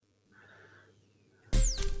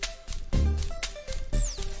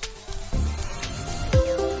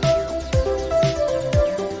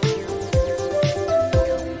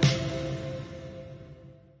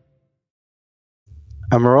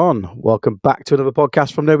And we're on. Welcome back to another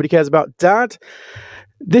podcast from Nobody Cares About Dad.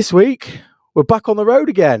 This week, we're back on the road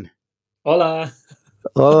again. Hola.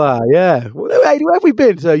 Hola, yeah. Hey, where have we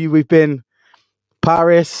been? We've been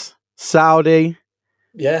Paris, Saudi.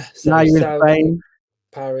 Yeah, so now you're in Saudi, Spain.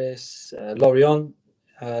 Paris, Lorient.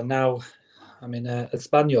 Now I'm in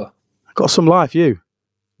España. Got some life, you.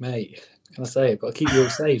 Mate, can I say, I've got to keep you all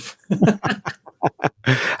safe.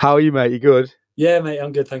 How are you, mate? You good? Yeah, mate,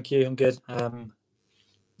 I'm good, thank you. I'm good.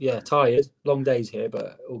 Yeah, tired. Long days here,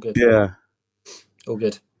 but all good. Yeah. All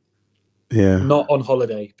good. Yeah. Not on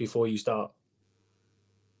holiday before you start.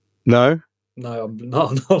 No? No, I'm not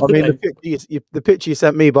on holiday. I mean, the picture you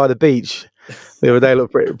sent me by the beach the other day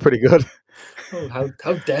looked pretty good. Oh,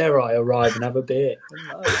 how dare I arrive and have a beer?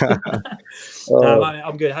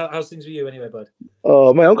 I'm good. How's things with you anyway, bud?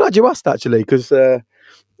 Oh, mate, I'm glad you asked, actually, because since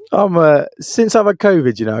I've had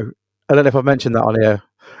COVID, I don't know if I've mentioned that on here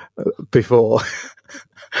before.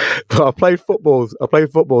 But I played football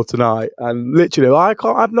tonight, and literally,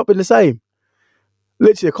 I've not been the same.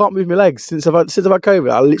 Literally, I can't move my legs since I've had COVID.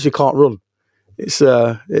 I literally can't run. It's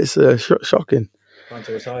shocking. Time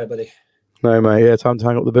to retire, buddy. No, mate. Yeah, time to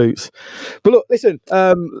hang up the boots. But look, listen.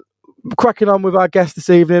 Cracking on with our guest this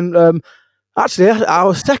evening. Actually,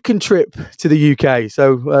 our second trip to the UK.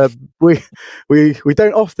 So we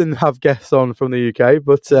don't often have guests on from the UK,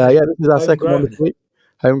 but this is our second one this week.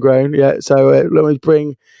 Homegrown, yeah. So let me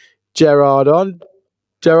bring Gerard on.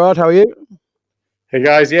 Gerard, how are you? Hey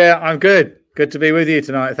guys, yeah, I'm good. Good to be with you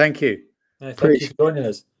tonight. Thank you. Thank you for joining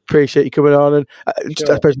us. Appreciate you coming on. And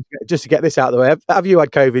Sure. just to get this out of the way, have you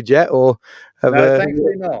had COVID yet, or no?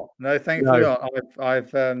 Thankfully not. No, thankfully not.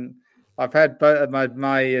 I've had both of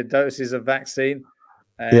my doses of vaccine,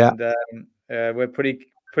 and we're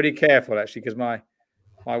pretty careful actually because my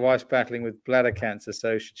wife's battling with bladder cancer,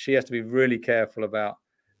 so she has to be really careful about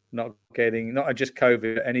not just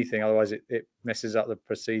COVID, but anything. Otherwise, it messes up the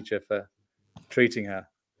procedure for treating her.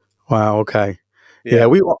 Wow. Okay. Yeah,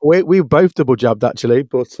 we both double jabbed actually,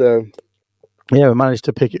 but we managed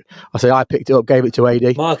to pick it. I picked it up, gave it to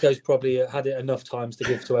AD. Marco's probably had it enough times to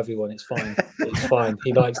give to everyone. It's fine. It's fine.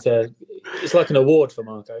 He likes to. It's like an award for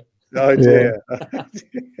Marco. Oh dear.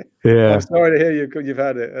 Yeah. I'm sorry to hear you've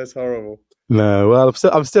had it. That's horrible. No. Well,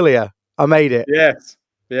 I'm still here. I made it. Yes.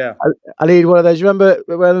 Yeah. I need one of those. Remember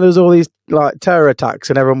when there was all these like terror attacks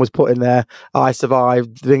and everyone was putting their "I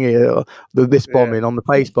survived" thingy, this bombing on the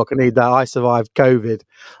Facebook? I need that "I survived COVID"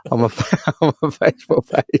 on my Facebook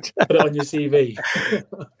page. Put it on your CV.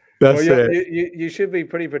 That's it. You should be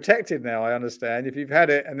pretty protected now. I understand. If you've had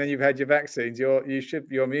it and then you've had your vaccines, your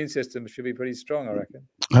immune system should be pretty strong. I reckon.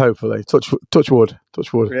 Hopefully, touch wood.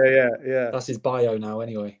 Yeah. That's his bio now,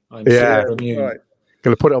 anyway. I'm super immune. Right.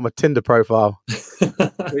 Gonna put it on my Tinder profile.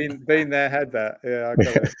 been there, had that. Yeah, I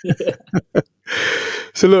got it.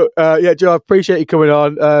 So look, Joe, I appreciate you coming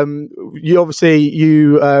on.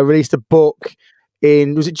 You released a book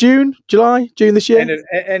in June this year?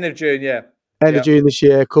 End of June, yeah. End of June this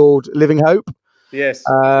year, called Living Hope. Yes.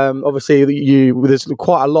 Obviously, there's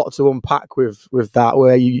quite a lot to unpack with that,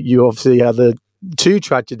 where you obviously had the two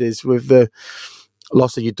tragedies with the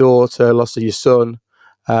loss of your daughter, loss of your son,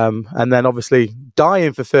 and then obviously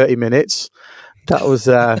dying for 30 minutes. That was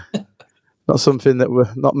not something that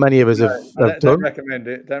not many of us have done. Don't recommend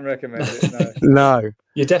it. Don't recommend it. No. No.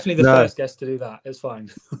 You're definitely the first guest to do that. It's fine.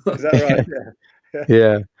 Is that right?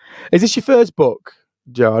 Yeah. Is this your first book,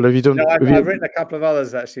 Joe? Have you done? No, I've written a couple of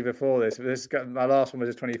others actually before this. My last one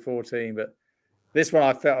was 2014, but this one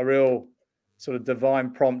I felt a real sort of divine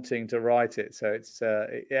prompting to write it. So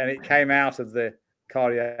and it came out of the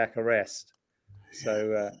cardiac arrest.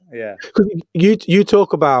 So yeah. You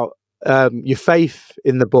talk about your faith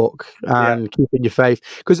in the book and keeping your faith,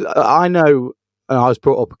 because I know I was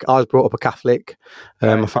brought up a Catholic.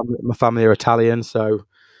 My family are Italian, so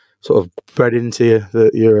sort of bred into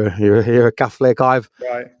that you're a Catholic. I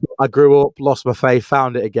grew up, lost my faith,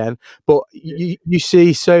 found it again. But you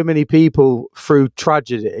see so many people through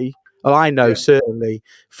tragedy. Well, I know certainly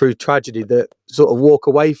through tragedy that sort of walk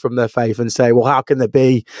away from their faith and say, "Well, how can there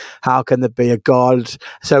be a God?"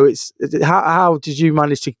 So it's how did you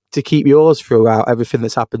manage to keep yours throughout everything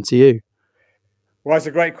that's happened to you? Well, it's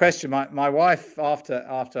a great question. My wife, after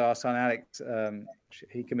our son Alex,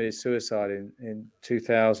 he committed suicide in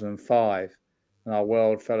 2005, and our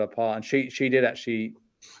world fell apart. And she did actually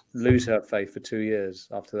lose her faith for 2 years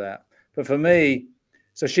after that. But for me,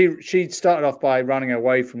 so she started off by running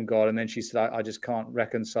away from God, and then she said, "I just can't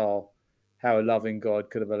reconcile how a loving God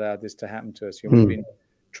could have allowed this to happen to us. We've been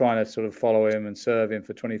trying to sort of follow Him and serve Him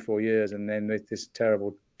for 24 years, and then with this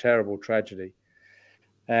terrible, terrible tragedy."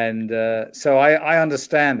 And so I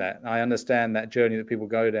understand that. I understand that journey that people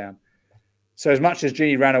go down. So as much as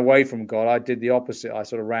Jeannie ran away from God, I did the opposite. I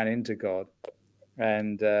sort of ran into God.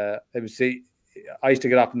 And I used to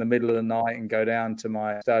get up in the middle of the night and go down to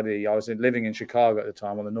my study. I was living in Chicago at the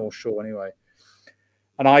time, on the North Shore anyway.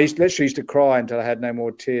 And I literally used to cry until I had no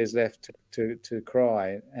more tears left to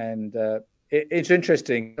cry. And it's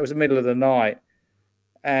interesting. It was the middle of the night,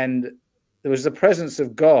 and there was the presence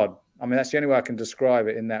of God. I mean, that's the only way I can describe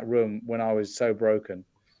it in that room when I was so broken.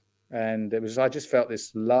 And I just felt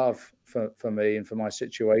this love for me and for my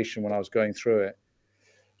situation when I was going through it.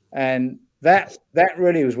 And that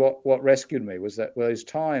really was what rescued me, was that those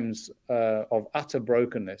times of utter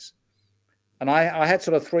brokenness. And I had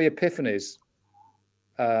sort of 3 epiphanies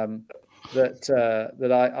that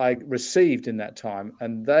I received in that time,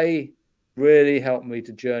 and they really helped me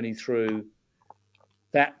to journey through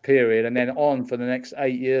that period and then on for the next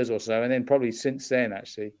 8 years or so, and then probably since then,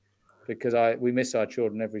 actually, because we miss our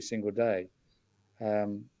children every single day.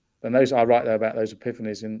 And those, I write about those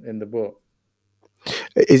epiphanies in the book.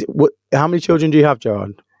 How many children do you have,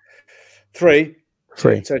 Johan? 3.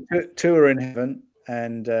 3. So 2 are in heaven,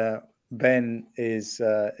 and Ben is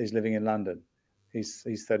living in London.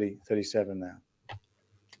 He's 37 now.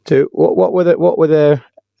 So what was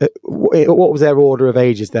their order of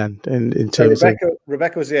ages then in terms of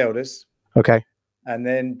Rebecca was the eldest. Okay. And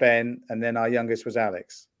then Ben, and then our youngest was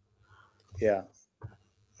Alex. Yeah.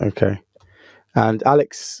 Okay. And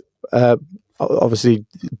Alex, obviously,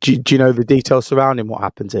 do you know the details surrounding what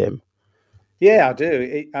happened to him? Yeah, I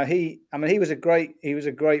do. He was a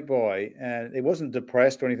great boy, and he wasn't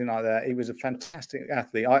depressed or anything like that. He was a fantastic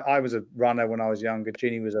athlete. I was a runner when I was younger.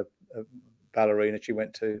 Jeannie was a ballerina. She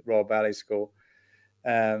went to Royal Ballet School,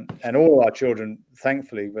 and all our children,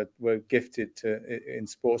 thankfully, were gifted in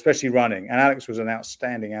sport, especially running. And Alex was an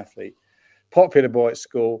outstanding athlete, popular boy at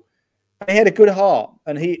school. He had a good heart,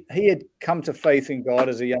 and he had come to faith in God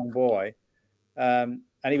as a young boy, and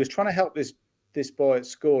he was trying to help this boy at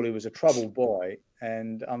school who was a troubled boy.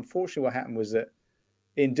 And unfortunately what happened was that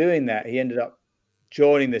in doing that, he ended up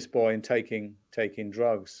joining this boy and taking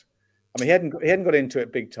drugs. I mean, he hadn't got into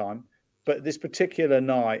it big time, but this particular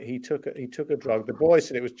night he took a drug. The boy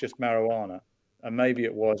said it was just marijuana, and maybe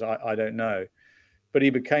it was, I don't know, but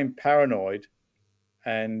he became paranoid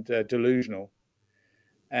and delusional.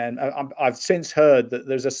 And I've since heard that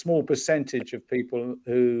there's a small percentage of people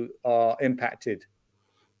who are impacted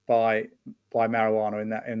by marijuana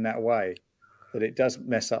in that way, that it does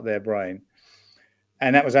mess up their brain.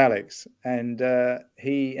 And that was Alex. And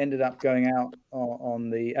he ended up going out on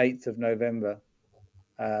the 8th of November,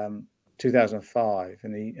 2005,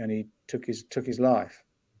 and he took his life,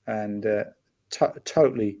 and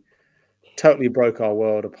totally broke our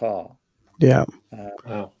world apart. Yeah.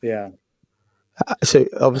 Wow. Yeah. So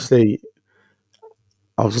obviously,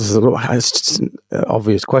 it's just an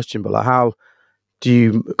obvious question, but like, how do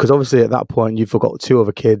you? Because obviously at that point you've got 2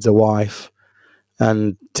 other kids, a wife,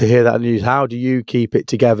 and to hear that news, how do you keep it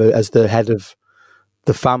together as the head of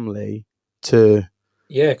the family? Yeah,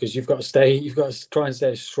 because you've got to try and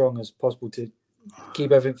stay as strong as possible to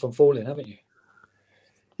keep everything from falling, haven't you?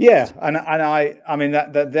 Yeah, and I mean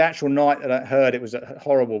that the actual night that I heard it was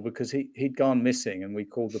horrible, because he'd gone missing, and we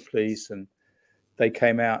called the police, and they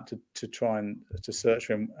came out to try and to search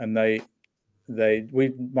for him, and my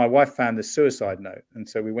wife found the suicide note, and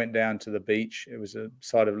so we went down to the beach. It was a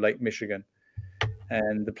side of Lake Michigan,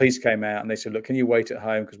 and the police came out and they said, "Look, can you wait at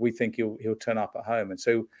home, because we think he'll turn up at home." And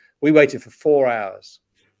so we waited for 4 hours,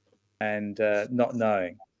 and not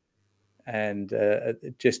knowing, and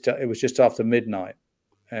it was just after midnight,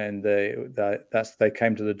 and they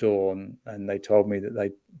came to the door and they told me that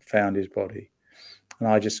they found his body, and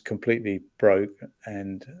I just completely broke.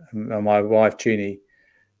 And my wife Jeannie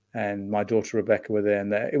and my daughter Rebecca were there,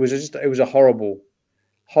 and it was a horrible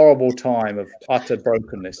time of utter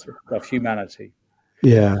brokenness of humanity.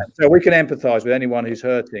 Yeah. So we can empathize with anyone who's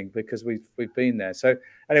hurting, because we've been there. So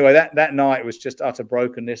anyway, that night was just utter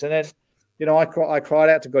brokenness. And then, I cried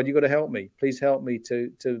out to God, "You got to help me. Please help me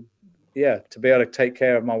to be able to take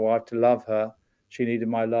care of my wife, to love her. She needed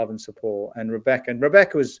my love and support." And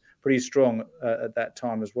Rebecca was pretty strong at that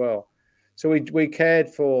time as well. So we cared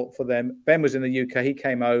for them. Ben was in the UK. He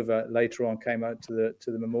came over later on, came out to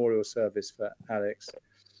the memorial service for Alex.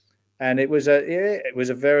 And it was a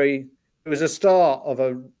start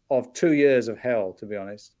of 2 years of hell, to be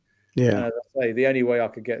honest. Yeah. And as I say, the only way I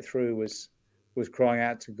could get through was crying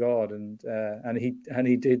out to God, and he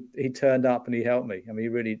turned up and he helped me. I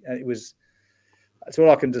mean, that's all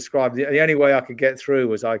I can describe. The only way I could get through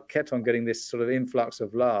was I kept on getting this sort of influx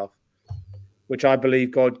of love, which I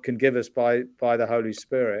believe God can give us by the Holy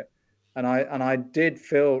Spirit. And I did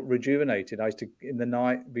feel rejuvenated. I used to, in the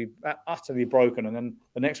night, be utterly broken, and then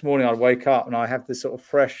the next morning I'd wake up and I have this sort of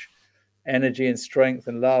fresh energy and strength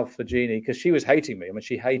and love for Jeannie, because she was hating me. I mean,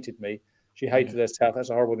 she hated me. She hated herself.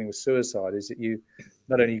 That's a horrible thing with suicide, is that you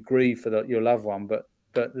not only grieve for your loved one, but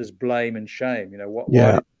there's blame and shame. Why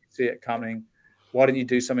didn't you see it coming? Why didn't you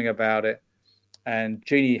do something about it? And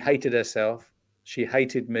Jeannie hated herself. She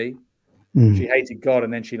hated me. She hated God,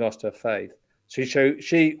 and then she lost her faith. So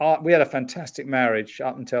we had a fantastic marriage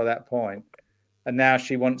up until that point, and now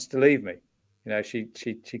she wants to leave me. She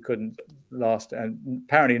couldn't last, and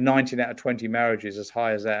apparently 19 out of 20 marriages, as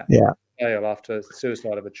high as that, fail after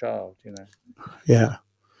suicide of a child.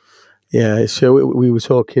 So we were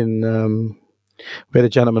talking. We had a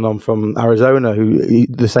gentleman on from Arizona who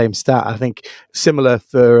the same stat. I think similar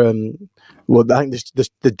for I think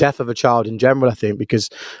the death of a child in general. I think because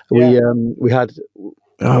we had.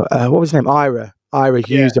 What was his name? Ira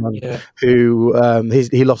Hughes, who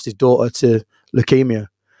he lost his daughter to leukemia,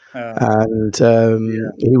 and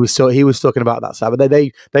he was talking about that side. But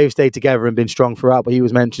they've stayed together and been strong throughout. But he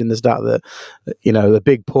was mentioning the stat that the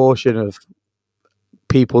big portion of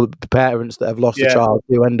parents that have lost a child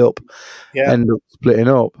do end up splitting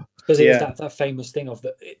up. Because it's that famous thing of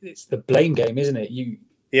it's the blame game, isn't it? You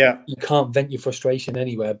can't vent your frustration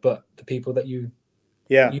anywhere but the people that you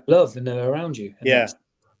love and are around you. And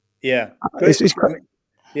It's great.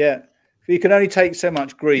 You can only take so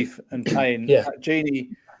much grief and pain. Jeannie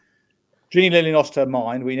nearly lost her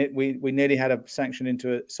mind. We nearly had her sanctioned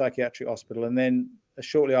into a psychiatric hospital, and then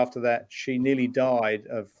shortly after that, she nearly died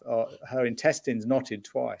of her intestines knotted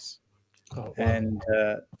twice. Oh, wow. And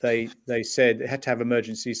they said they had to have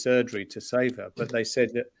emergency surgery to save her, but they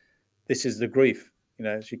said that this is the grief.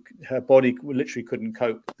 Her body literally couldn't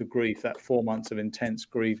cope with the grief, that 4 months of intense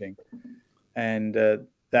grieving, and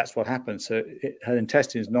that's what happened. So her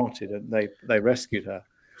intestines knotted, and they rescued her,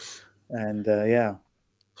 and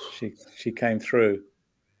she came through.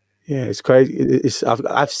 Yeah, it's crazy.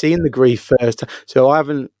 I've seen the grief first. So I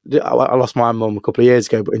lost my mum a couple of years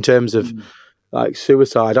ago, but in terms of like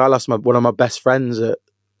suicide, I lost one of my best friends at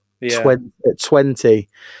 20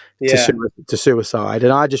 to suicide,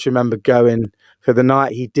 and I just remember going for the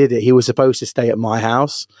night he did it. He was supposed to stay at my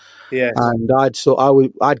house. Yes. And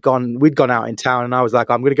we'd gone out in town, and I was like,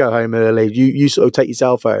 I'm going to go home early. You sort of take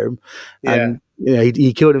yourself home. And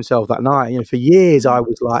he killed himself that night. For years I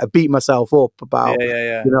was like, I beat myself up about,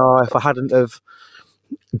 if I hadn't have,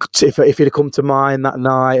 if he'd have come to mind that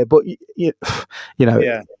night. But it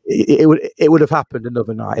would have happened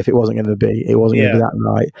another night if it wasn't going to be. It wasn't going to be that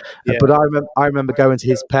night. Yeah. But I remember going to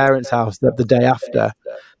his parents' house the day after,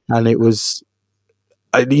 and it was.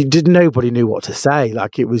 Nobody knew what to say.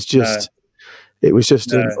 Like it was just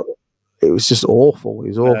awful. It was awful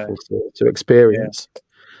to experience.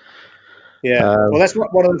 Well, that's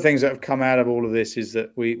one of the things that have come out of all of this, is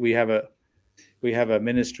that we have a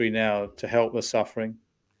ministry now to help the suffering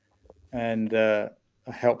and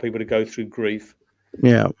help people to go through grief.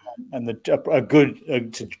 Yeah, and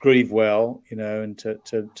to grieve well, and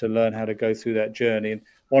to learn how to go through that journey. And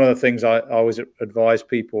one of the things I always advise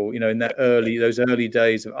people, in those early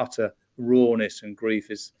days of utter rawness and grief,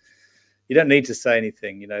 is you don't need to say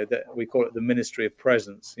anything. That we call it the ministry of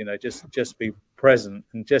presence. Just be present,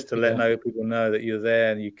 and just to let people know that you're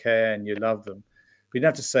there and you care and you love them. But you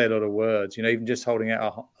don't have to say a lot of words. Even just holding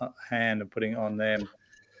out a hand and putting it on them,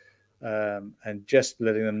 and just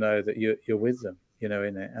letting them know that you're with them. In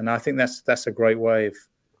it. And I think that's a great way of,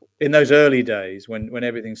 in those early days when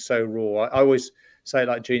everything's so raw. I always say,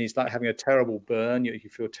 like Jeannie's like having a terrible burn. You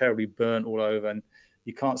feel terribly burnt all over, and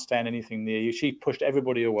you can't stand anything near you. She pushed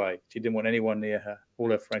everybody away. She didn't want anyone near her.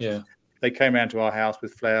 All her friends. Yeah. They came around to our house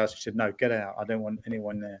with flowers. She said, "No, get out. I don't want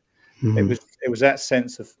anyone there." Mm-hmm. It was that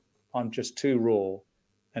sense of, I'm just too raw,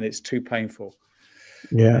 and it's too painful.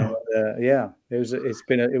 Yeah. And,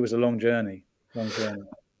 it was a long journey.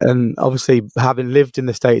 And obviously, having lived in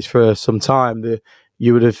the States for some time,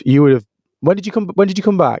 you would have. When did you come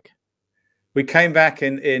back? We came back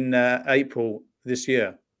in April this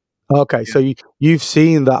year. Okay, so you've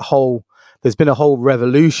seen that whole. There's been a whole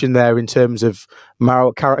revolution there in terms of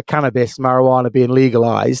marijuana being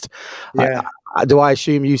legalized. Yeah. Do I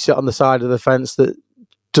assume you sit on the side of the fence that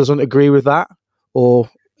doesn't agree with that, or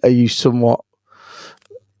are you somewhat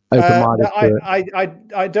open-minded?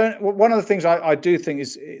 I don't. One of the things I do think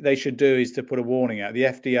is they should do is to put a warning out. The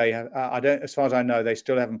FDA, as far as I know, they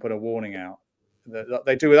still haven't put a warning out.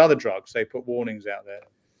 They do with other drugs. They put warnings out there.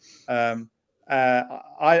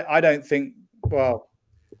 I don't think. Well,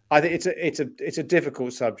 I think it's a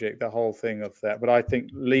difficult subject, the whole thing of that. But I think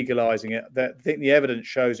legalizing it, I think the evidence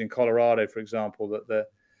shows in Colorado, for example, that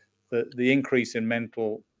the increase in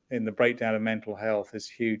the breakdown of mental health is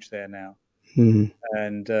huge there now,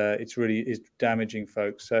 and it's really damaging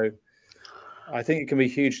folks. So I think it can be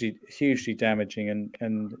hugely damaging,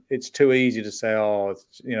 and it's too easy to say, oh,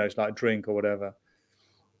 it's like drink or whatever.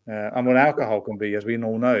 And what alcohol can be, as we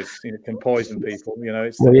all know, it can poison people.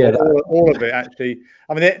 It's all of it, actually.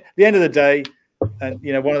 I mean, at the end of the day, and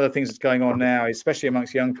one of the things that's going on now, especially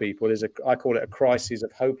amongst young people, is I call it a crisis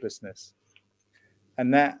of hopelessness,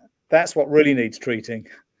 and that's what really needs treating,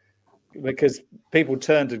 because people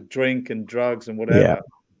turn to drink and drugs and whatever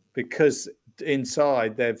because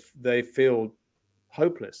inside they feel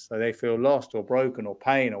hopeless, so they feel lost or broken or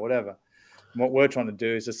pain or whatever. And what we're trying to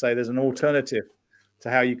do is to say there's an alternative to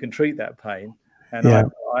how you can treat that pain, and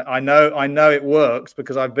I know it works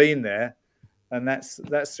because I've been there, and that's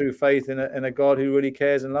through faith in a God who really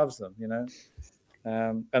cares and loves them,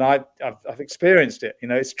 and I've experienced it.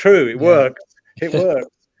 It's true, it works.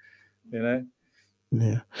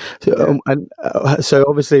 So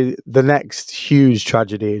obviously the next huge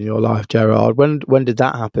tragedy in your life, Gerard, when did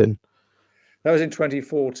that happen? That was in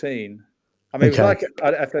 2014. I mean, it was like,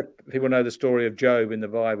 people know the story of Job in the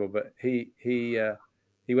Bible, but he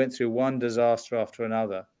went through one disaster after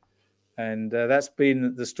another, and that's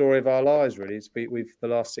been the story of our lives, really. The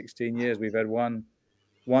last 16 years, we've had one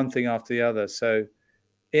thing after the other. So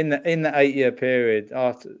in the 8-year period,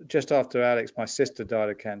 just after Alex, my sister died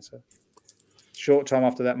of cancer. Short time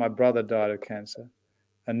after that, my brother died of cancer,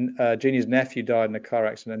 and Jeannie's nephew died in a car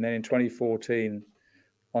accident. And then in 2014,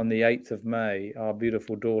 on the 8th of May, our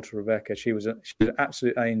beautiful daughter Rebecca, she was an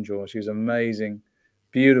absolute angel. She was amazing,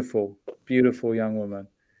 beautiful, beautiful young woman.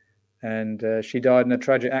 And she died in a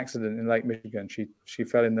tragic accident in Lake Michigan. She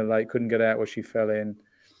fell in the lake, couldn't get out where she fell in.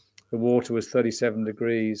 The water was 37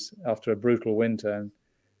 degrees after a brutal winter, and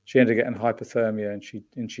she ended up getting hypothermia,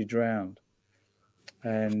 and she drowned.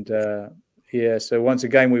 And so once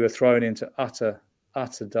again we were thrown into utter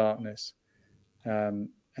darkness, and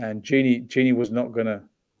Jeannie was not going to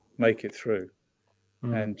make it through,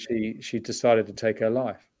 and she decided to take her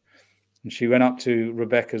life. And she went up to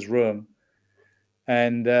Rebecca's room.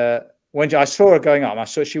 And when I saw her going up, I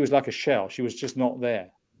saw she was like a shell. She was just not there,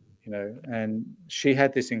 and she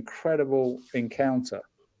had this incredible encounter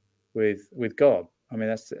with God. I mean,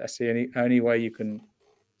 that's the only way you can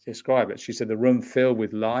describe it. She said the room filled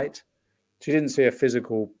with light. She didn't see a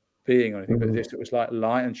physical being or anything, but it was like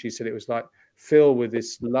light. And she said it was like filled with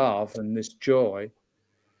this love and this joy.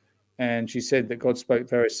 And she said that God spoke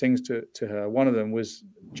various things to her. One of them was,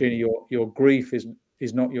 Jeannie, your grief is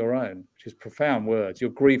not your own, which is profound words. Your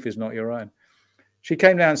grief is not your own. She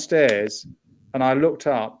came downstairs, and I looked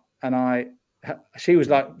up, and she was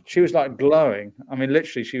like glowing. I mean,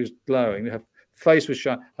 literally, she was glowing. Her face was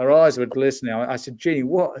shining. Her eyes were glistening. I said, Jeannie,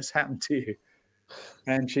 what has happened to you?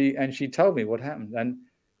 And she told me what happened. And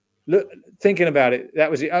look, thinking about it, that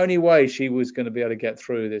was the only way she was going to be able to get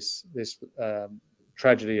through this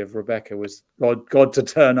tragedy of Rebecca, was God to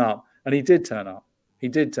turn up. And he did turn up. He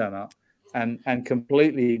did turn up. And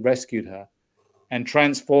completely rescued her and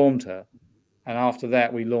transformed her. And after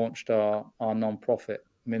that, we launched our non-profit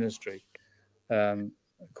ministry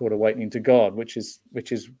called Awakening to God, which is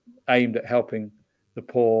aimed at helping the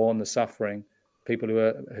poor and the suffering, people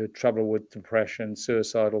who trouble with depression,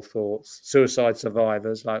 suicidal thoughts, suicide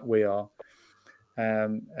survivors like we are,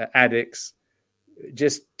 addicts,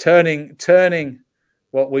 just turning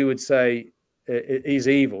what we would say is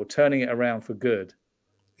evil, turning it around for good.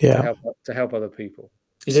 To help other people.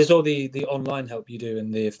 Is this all the online help you do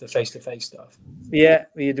and the face-to-face stuff? Yeah,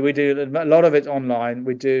 we do a lot of it online.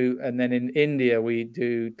 We do, and then in India we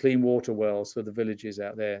do clean water wells for the villages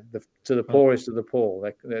out there, to the poorest of the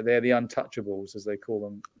poor. They're the untouchables, as they call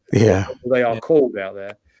them. Yeah, they are called out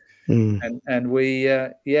there. And we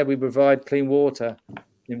provide clean water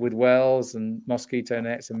with wells and mosquito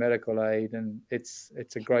nets and medical aid, and it's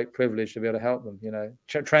a great privilege to be able to help them.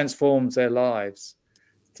 Transforms their lives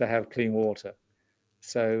to have clean water.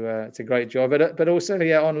 So it's a great job. But also,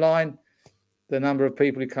 online, the number of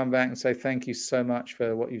people who come back and say, thank you so much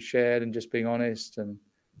for what you shared and just being honest. And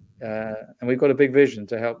we've got a big vision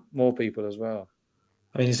to help more people as well.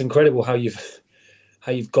 I mean, it's incredible how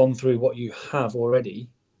you've gone through what you have already,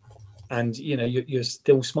 and, you're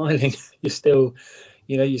still smiling. You're still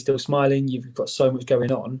smiling. You've got so much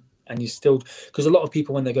going on, and you still, because a lot of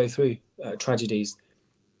people, when they go through tragedies,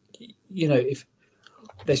 if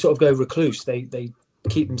they sort of go recluse, they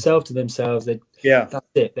keep themselves to themselves. That's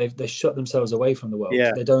it. They shut themselves away from the world.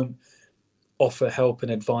 They don't offer help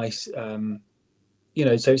and advice.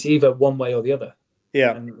 so it's either one way or the other.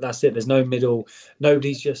 Yeah. And that's it. There's no middle.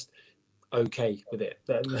 Nobody's just okay with it.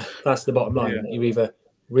 That's the bottom line. Yeah. You're either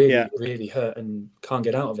really, really hurt and can't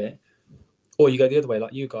get out of it, or you go the other way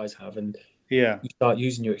like you guys have, and you start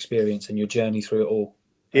using your experience and your journey through it all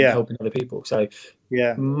and helping other people. So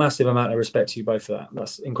massive amount of respect to you both for that.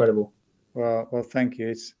 That's incredible. Well, thank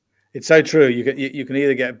you. It's so true. You can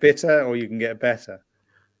either get bitter or you can get better.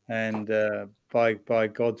 And by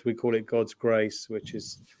God's, we call it God's grace, which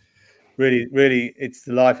is really, really, it's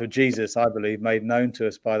the life of Jesus, I believe, made known to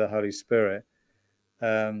us by the Holy Spirit.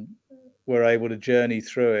 We're able to journey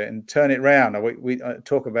through it and turn it around. We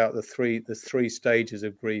talk about the three stages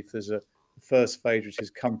of grief. There's a first phase, which is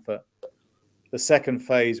comfort. The second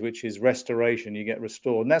phase, which is restoration, you get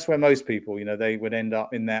restored. And that's where most people, they would end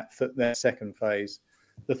up in that second phase.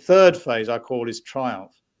 The third phase I call is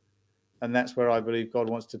triumph. And that's where I believe God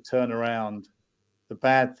wants to turn around the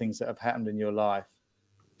bad things that have happened in your life,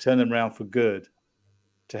 turn them around for good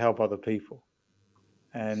to help other people.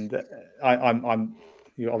 And I'm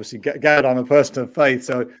you obviously Gad, I'm a person of faith.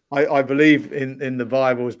 So I believe in the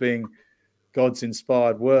Bible as being God's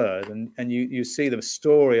inspired word, and you see the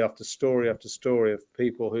story after story after story of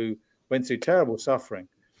people who went through terrible suffering,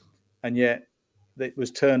 and yet it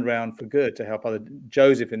was turned around for good to help other.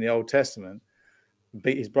 Joseph in the Old Testament,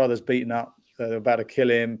 his brothers beaten up, about to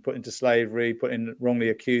kill him, put into slavery, wrongly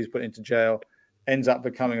accused, put into jail, ends up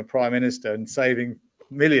becoming a prime minister and saving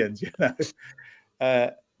millions.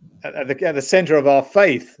 At the center of our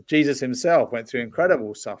faith, Jesus himself went through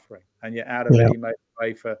incredible suffering, and yet out of it he made a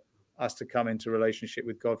way for us to come into relationship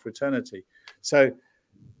with God for eternity. So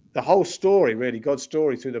the whole story, really, God's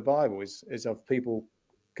story through the Bible is of people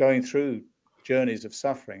going through journeys of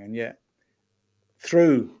suffering, and yet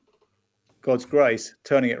through God's grace,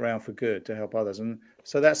 turning it around for good to help others. And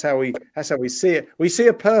so that's how we see it. We see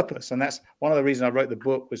a purpose, and that's one of the reasons I wrote the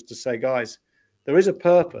book, was to say, guys, there is a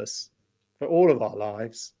purpose for all of our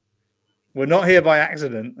lives. We're not here by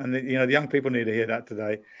accident, and the young people need to hear that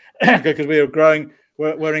today, because we are growing.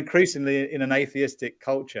 We're increasingly in an atheistic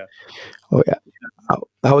culture. Oh yeah,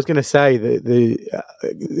 I was going to say that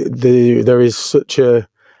there is such a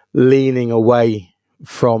leaning away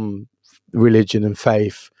from religion and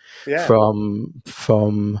faith from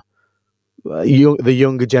the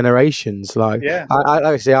younger generations. Like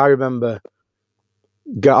I say, I remember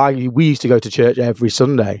we used to go to church every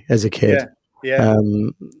Sunday as a kid.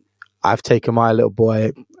 I've taken my little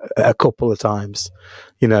boy a couple of times.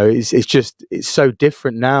 It's so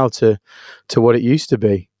different now to what it used to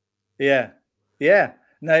be. No,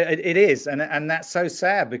 it is, and that's so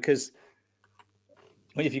sad, because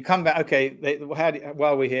if you come back,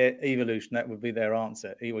 while we hear evolution, that would be their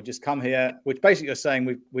answer. He would just come here, which basically you're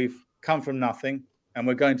saying we've come from nothing and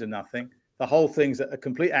we're going to nothing. The whole thing's a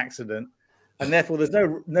complete accident, and therefore there's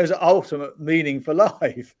no ultimate meaning for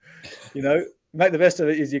life. Make the best of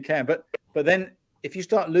it as you can. But then if you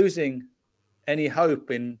start losing any hope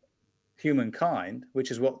in humankind, which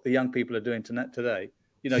is what the young people are doing today,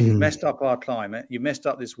 you've messed up our climate, you've messed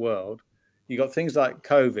up this world, you got things like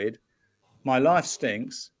COVID, my life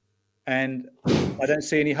stinks, and I don't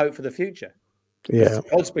see any hope for the future.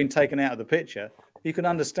 God's been taken out of the picture. You can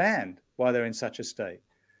understand why they're in such a state.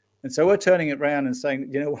 And so we're turning it around and saying,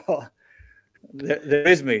 you know what? There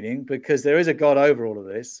is meaning, because there is a God over all of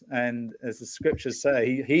this, and as the scriptures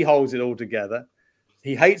say, he holds it all together.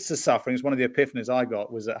 He hates the suffering. It's one of the epiphanies I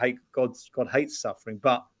got, was that God hates suffering,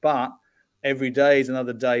 but every day is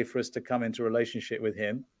another day for us to come into relationship with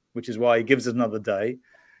him, which is why he gives us another day,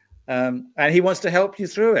 and he wants to help you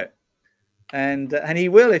through it, and he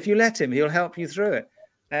will, if you let him. He'll help you through it,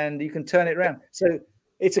 and you can turn it around. So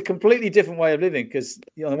it's a completely different way of living, because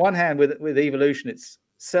on the one hand, with evolution, it's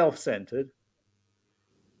self-centered.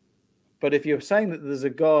 But if you're saying that there's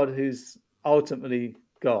a God who's ultimately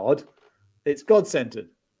God, it's God-centered.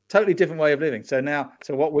 Totally different way of living. So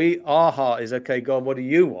our heart is, okay, God, what do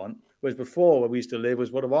you want? Whereas before, where we used to live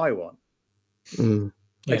was, what do I want?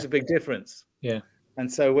 Makes a big difference. Yeah.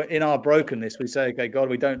 And so in our brokenness, we say, okay, God,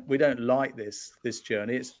 we don't like this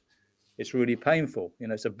journey. It's really painful.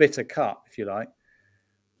 It's a bitter cup, if you like.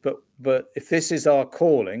 But if this is our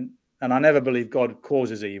calling, and I never believe God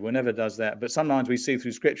causes evil, never does that. But sometimes we see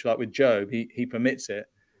through scripture, like with Job, he permits it.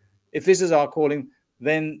 If this is our calling,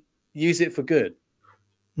 then use it for good.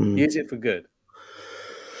 Use it for good.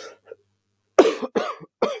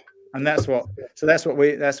 And that's what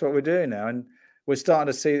we're doing now. And we're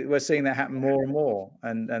seeing that happen more and more.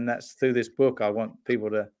 And that's through this book. I want people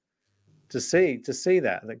to see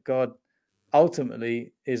that God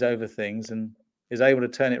ultimately is over things and is able to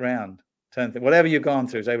turn it around. Whatever you've gone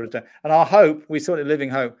through is able to turn. And our hope, we sort of living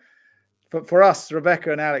hope for us,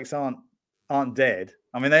 Rebecca and Alex aren't dead.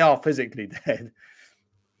 I mean, they are physically dead,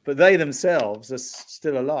 but they themselves are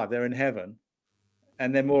still alive. They're in heaven,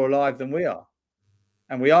 and they're more alive than we are,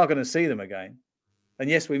 and we are going to see them again. And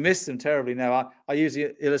yes, we miss them terribly now. I use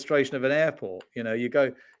the illustration of an airport. You know, you go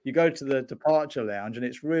to the departure lounge, and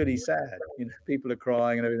it's really sad. You know, people are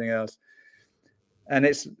crying and everything else. And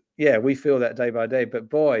we feel that day by day. But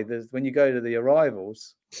boy, when you go to the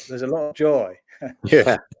arrivals, there's a lot of joy.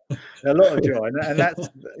 Yeah, a lot of joy, and that's,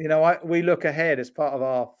 you know, we look ahead as part of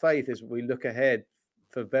our faith. Is we look ahead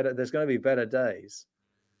for better. There's going to be better days,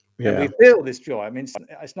 and we feel this joy. I mean,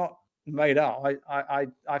 it's not made up.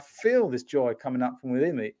 I feel this joy coming up from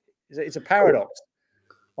within me. It's a paradox.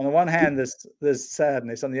 On the one hand, there's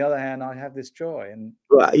sadness. On the other hand, I have this joy. And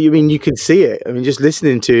you mean you can see it? I mean, just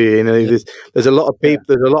listening to you, you know, there's a lot of people.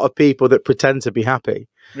 There's a lot of people that pretend to be happy.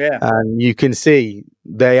 Yeah, and you can see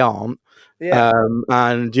they aren't. Yeah.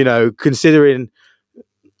 And you know, considering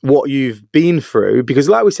what you've been through, because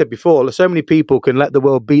like we said before, so many people can let the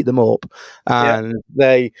world beat them up, and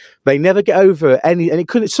they never get over any. And it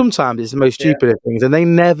could sometimes it's the most stupid of things, and they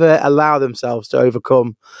never allow themselves to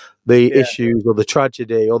overcome the issues or the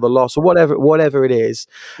tragedy or the loss or whatever it is.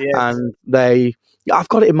 Yes. And I've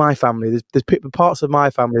got it in my family. There's parts of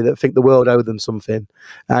my family that think the world owed them something,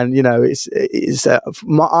 and you know,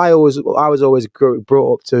 I was always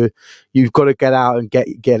brought up to, you've got to get out and get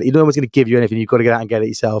it. No one's going to give you anything. You've got to get out and get it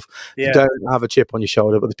yourself. You don't have a chip on your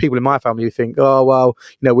shoulder. But there's people in my family who think, oh well,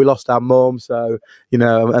 you know, we lost our mum, so you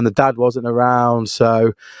know, and the dad wasn't around,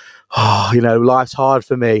 so you know, life's hard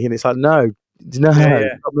for me. And it's like, no,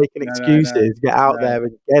 stop making excuses. Get out there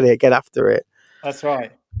and get after it. That's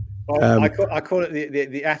right. Well, I call it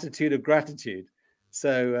the attitude of gratitude.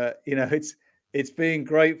 So you know, it's being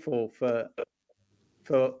grateful for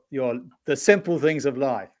the simple things of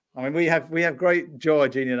life. I mean, we have great joy,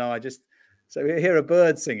 Jeannie and I. So we hear a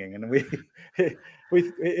bird singing, and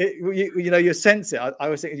you know, you sense it. I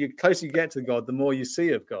was thinking, the closer you get to God, the more you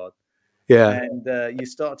see of God. Yeah, and you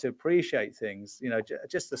start to appreciate things. You know,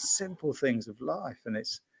 just the simple things of life, and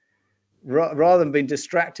it's rather than being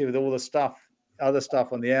distracted with all the other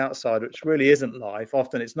stuff on the outside, which really isn't life.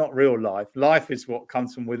 Often it's not real life. Life is what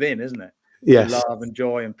comes from within, isn't it? Yes. Love and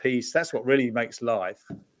joy and peace. That's what really makes life.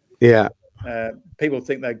 Yeah. People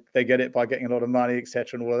think they get it by getting a lot of money,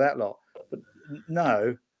 etc., and all of that lot. But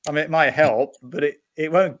no, I mean, it might help, but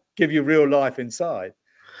it won't give you real life inside.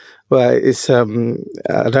 Well, it's I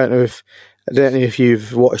don't know if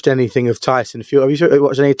you've watched anything of Tyson Fury. Have you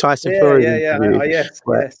watched any Tyson Fury? Yes.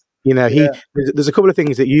 You know, there's a couple of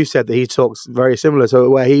things that you said that he talks very similar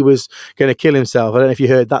to, where he was going to kill himself. I don't know if you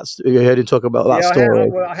heard him talk about that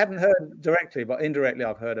story. I haven't heard directly, but indirectly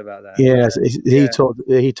I've heard about that. Yes,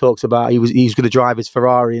 he talks about he was going to drive his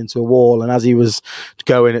Ferrari into a wall, and as he was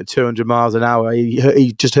going at 200 miles an hour,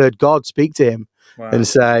 he just heard God speak to him and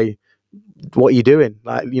say, what are you doing?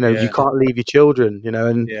 Like, you know, you can't leave your children, you know,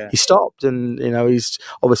 and he stopped, and, you know, he's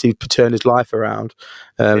obviously turned his life around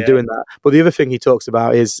doing that. But the other thing he talks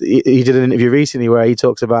about is he did an interview recently where he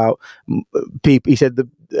talks about people. He said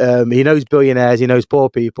he knows billionaires, he knows poor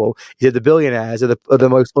people. He said the billionaires are the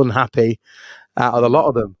most unhappy out of a lot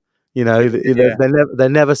of them. You know, they're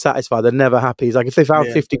never satisfied. They're never happy. He's like, if they found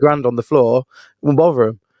 50 grand on the floor, it wouldn't bother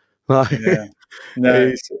him. Like,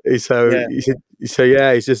 No. It's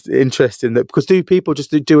just interesting that, because people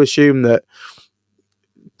just do assume that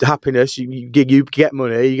happiness, you get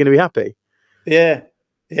money, you're going to be happy. Yeah.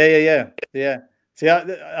 See,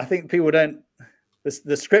 I think people don't.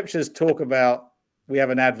 The scriptures talk about, we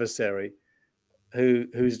have an adversary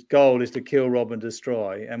whose goal is to kill, rob, and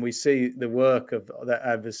destroy, and we see the work of that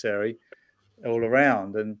adversary all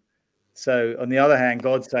around. And so, on the other hand,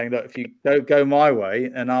 God's saying, look, if you don't go my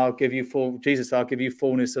way, and I'll give you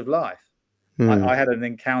fullness of life. I had an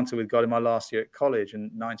encounter with God in my last year at college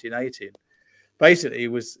in 1980. Basically,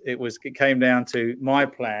 it came down to my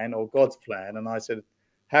plan or God's plan, and I said,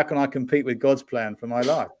 how can I compete with God's plan for my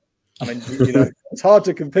life? I mean, you know, it's hard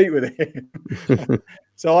to compete with it.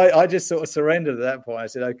 So I just sort of surrendered at that point. I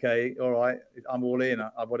said, okay, all right, I'm all in.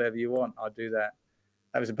 Whatever you want, I'll do that.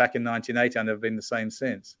 That was back in 1980. I've never been the same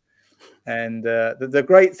since. And the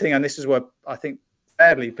great thing, and this is where I think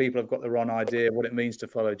sadly people have got the wrong idea of what it means to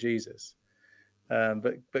follow Jesus.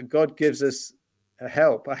 But God gives us a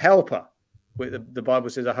helper. The Bible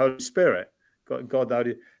says a Holy Spirit,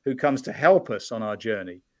 God who comes to help us on our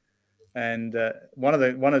journey. And one of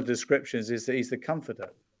the descriptions is that He's the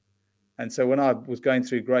Comforter. And so when I was going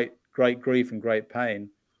through great grief and great pain,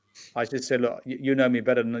 I just said, look, you know me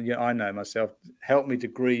better than I know myself. Help me to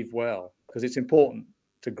grieve well, because it's important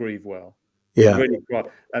to grieve well. Yeah. Really,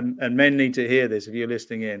 and men need to hear this if you're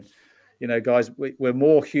listening in. guys, we're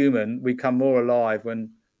more human. We come more alive when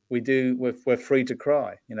we're free to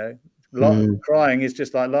cry. Crying is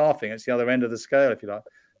just like laughing. It's the other end of the scale, if you like,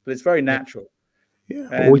 but it's very natural. Yeah,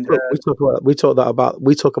 and, we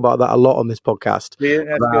talk about that a lot on this podcast.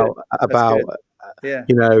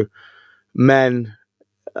 Men.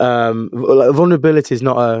 Vulnerability is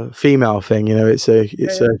not a female thing. It's a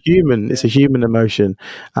human emotion,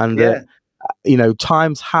 and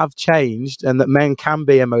times have changed, and that men can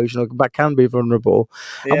be emotional, but can be vulnerable.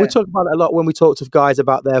 And we talk about it a lot when we talk to guys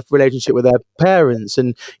about their relationship with their parents,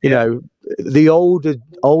 and the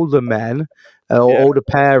older men. Older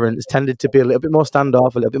parents tended to be a little bit more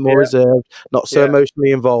standoff, a little bit more reserved, not so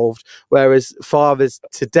emotionally involved. Whereas fathers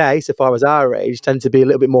today, so far as our age, tend to be a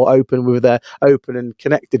little bit more open and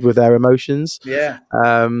connected with their emotions.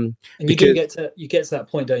 And you get to that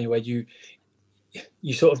point, don't you, where you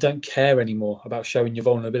sort of don't care anymore about showing your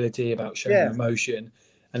vulnerability, about showing your emotion,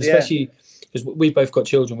 and especially because we've both got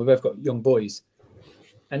children, we've both got young boys,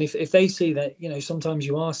 and if they see that sometimes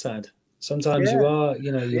you are sad, sometimes you are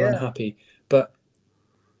you're unhappy. But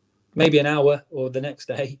maybe an hour or the next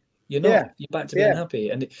day, you're not. You're back to being happy.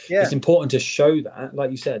 And it's important to show that,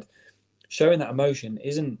 like you said, showing that emotion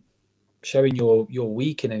isn't showing you're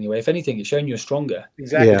weak in any way. If anything, it's showing you're stronger.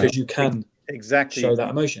 Exactly. Because you can show that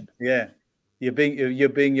emotion. Yeah. You're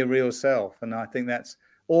being your real self. And I think that's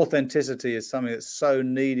authenticity is something that's so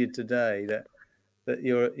needed today, that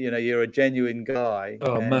you're a genuine guy.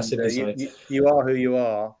 Oh, massively. You are who you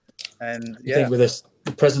are. And I think with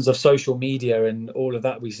the presence of social media and all of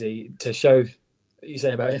that we see, to show you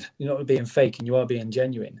say about it, you're not being fake and you are being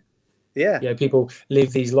genuine. People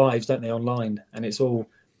live these lives, don't they, online, and it's all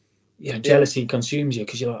jealousy consumes you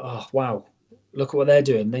because you're like, oh wow, look at what they're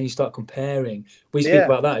doing. And then you start comparing. We speak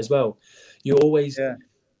about that as well. You're always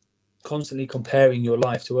constantly comparing your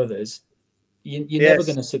life to others. You're never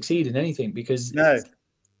going to succeed in anything because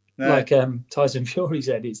like Tyson Fury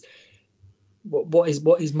said, it's what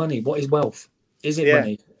is money? What is wealth? Is it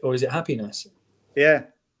money or is it happiness? Yeah,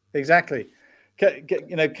 exactly.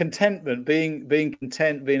 Contentment, being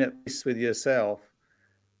content, being at peace with yourself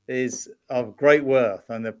is of great worth.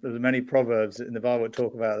 And there's many proverbs in the Bible that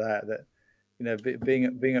talk about that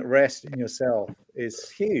being at rest in yourself is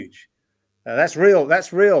huge. That's real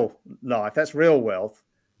life. That's real wealth.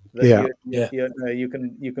 You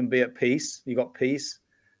can be at peace. You got peace.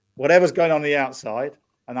 Whatever's going on the outside,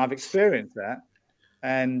 and I've experienced that,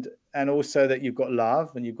 and also that you've got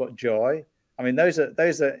love and you've got joy. I mean, those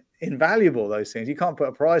are invaluable. Those things, you can't put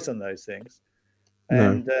a price on those things,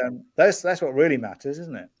 and that's what really matters,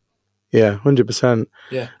 isn't it? Yeah, 100%.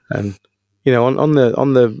 Yeah, and on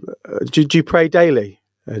the do you pray daily,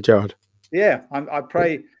 Gerard? Yeah, I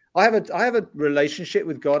pray. I have a relationship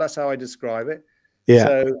with God. That's how I describe it. Yeah.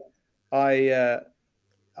 So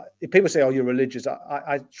if people say, "Oh, you're religious,"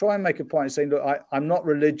 I try and make a point of saying, "Look, I'm not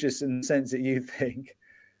religious in the sense that you think."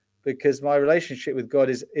 Because my relationship with God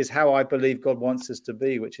is how I believe God wants us to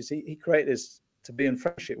be, which is He created us to be in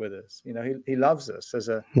friendship with us. He loves us as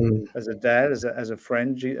a dad, as a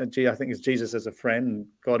friend. I think it's Jesus as a friend, and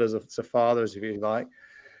God as a father, as if you like.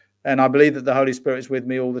 And I believe that the Holy Spirit is with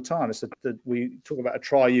me all the time. We talk about a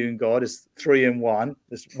triune God. It's 3 in 1.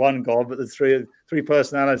 There's one God, but there's three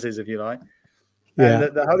personalities, if you like. And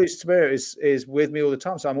the Holy Spirit is with me all the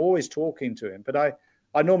time. So I'm always talking to Him. But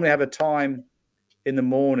I normally have a time in the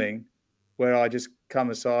morning where I just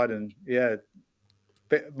come aside and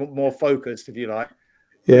bit more focused, if you like.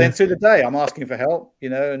 And then through the day I'm asking for help,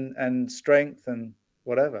 and strength and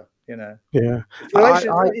whatever, Yeah.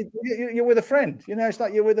 You're with a friend, it's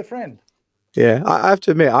like you're with a friend. Yeah. I have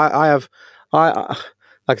to admit, I like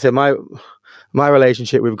I said, my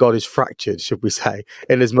relationship with God is fractured, should we say,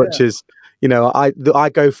 in as much as, I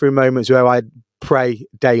go through moments where I pray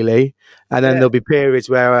daily, and then there'll be periods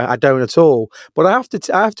where I don't at all. But I have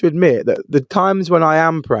to admit that the times when I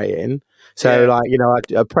am praying, I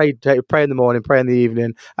pray in the morning, pray in the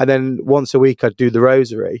evening, and then once a week I do the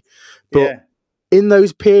rosary. But in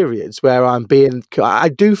those periods where I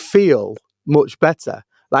do feel much better.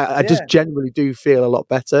 Like I just generally do feel a lot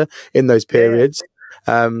better in those periods.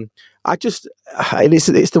 It's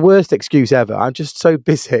the worst excuse ever. I'm just so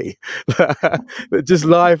busy that just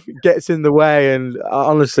life gets in the way. And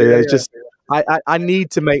honestly, I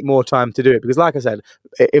need to make more time to do it because, like I said,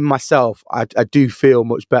 in myself, I do feel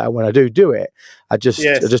much better when I do it. I just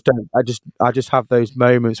have those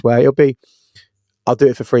moments where I'll do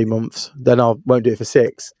it for 3 months, then I won't do it for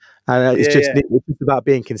 6, and it's just about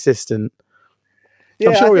being consistent.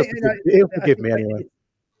 I'm sure he'll forgive me anyway.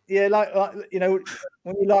 yeah, like you know,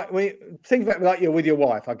 when you think about like you're with your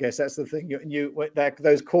wife, I guess that's the thing.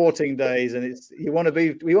 Those courting days, and we want to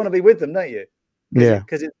be with them, don't you?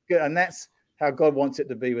 Because it's good, and that's how God wants it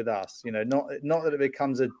to be with us. You know, not that it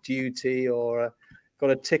becomes a duty or got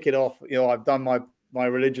to tick it off. You know, I've done my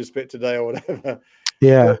religious bit today or whatever.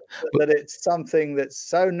 Yeah, but it's something that's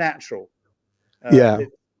so natural.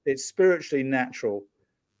 It's spiritually natural,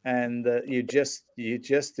 and you just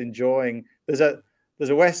enjoying. There's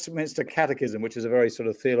a Westminster Catechism, which is a very sort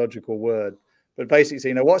of theological word, but basically,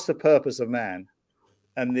 you know, what's the purpose of man?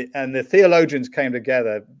 And the theologians came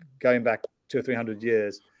together, going back 200 or 300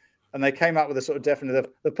 years, and they came up with a sort of definition.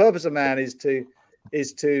 The purpose of man is to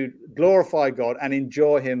glorify God and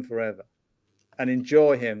enjoy Him forever,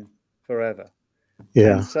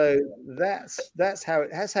 Yeah. And so that's how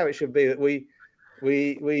it should be. That we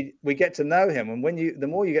get to know Him, and the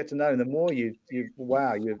more you get to know Him, the more you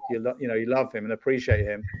love Him and appreciate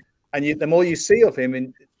Him, and the more you see of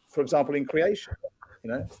Him for example, in creation,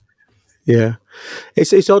 you know. Yeah,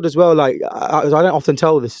 it's odd as well. Like I don't often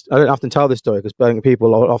tell this story because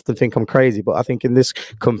people often think I'm crazy. But I think in this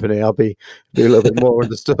company I'll be a little bit more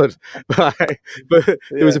understood. But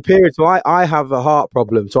there was a period. So I have a heart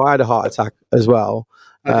problem. So I had a heart attack as well.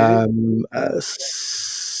 7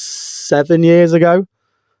 years ago.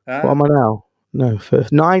 What am I now? No,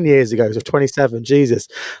 9 years ago. So 27. Jesus,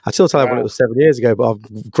 I still tell everyone it was 7 years ago, but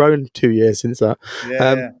I've grown 2 years since that.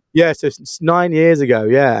 Yeah, so it's 9 years ago.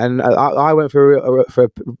 Yeah, and I went for a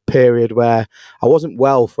period where I wasn't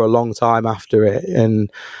well for a long time after it,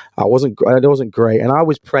 and it wasn't great. And I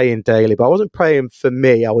was praying daily, but I wasn't praying for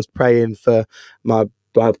me. I was praying for my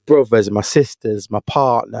brothers and my sisters, my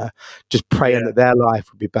partner, just praying that their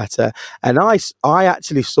life would be better. And I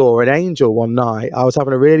actually saw an angel one night. I was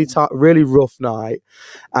having a really rough night,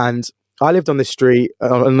 and I lived on this street,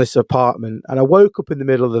 on this apartment, and I woke up in the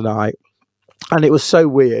middle of the night. And it was so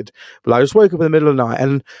weird, but I just woke up in the middle of the night,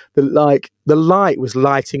 and the light was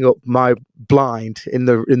lighting up my blind in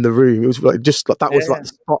the room. It was like that was like the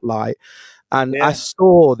spotlight, and I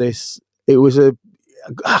saw this. It was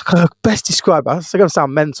I can best describe it. It's going to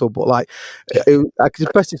sound mental, but like I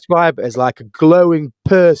could best describe it as like a glowing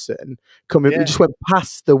person coming. We just went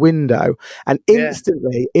past the window, and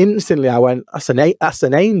instantly, I went, "That's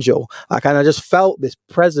an angel!" Like, and I just felt this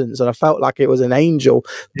presence, and I felt like it was an angel.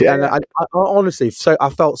 And I honestly, I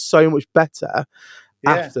felt so much better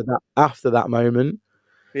after that moment.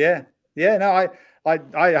 No, I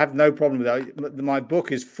have no problem with that. My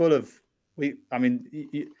book is full of.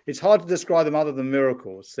 It's hard to describe them other than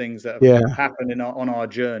miracles, things that have happened on our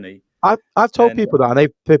journey. I've told people that, and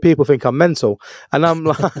people think I'm mental, and I'm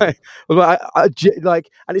like, and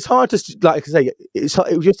it's hard to like say. It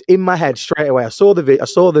was just in my head straight away. I saw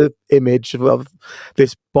the image of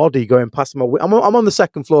this body going past my. I'm on the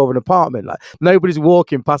second floor of an apartment. Like nobody's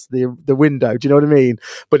walking past the window. Do you know what I mean?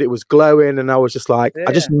 But it was glowing, and I was just like,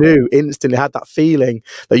 I just knew instantly. Had that feeling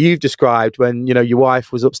that you've described when your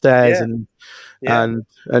wife was upstairs and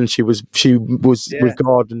she was with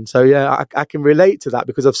God, and so I can relate to that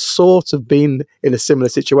because I've sort of been in a similar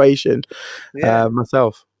situation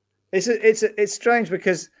myself. It's strange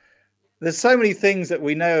because there's so many things that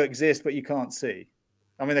we know exist but you can't see.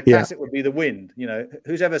 I mean, the classic would be the wind. You know,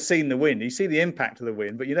 who's ever seen the wind? You see the impact of the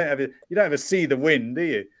wind, but you don't ever see the wind, do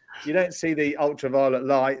you? You don't see the ultraviolet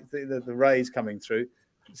light, the rays coming through.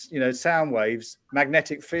 Sound waves,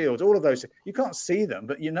 magnetic fields, all of those. You can't see them,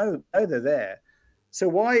 but you know they're there. So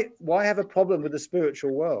why have a problem with the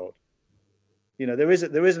spiritual world? There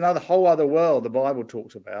is another whole other world the Bible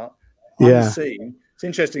talks about, unseen. It's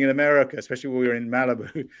interesting in America, especially when we were in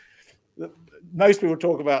Malibu. Most people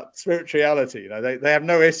talk about spirituality. They have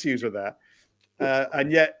no issues with that,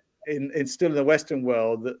 and yet still in the Western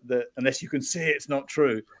world, that unless you can see it, it's not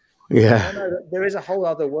true. No, there is a whole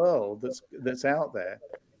other world that's out there.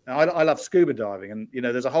 I love scuba diving, and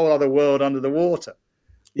there's a whole other world under the water.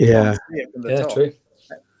 You can't see it from the top. True.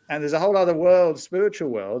 And there's a whole other world, spiritual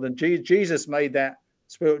world, and Jesus made that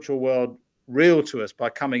spiritual world real to us by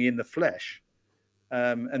coming in the flesh,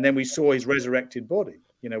 and then we saw His resurrected body.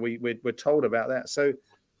 We're told about that. So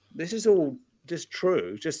this is all just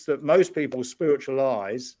true. Just that most people's spiritual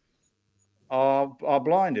eyes are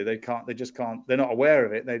blinded. They just can't. They're not aware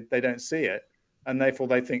of it. They don't see it, and therefore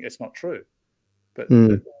they think it's not true. But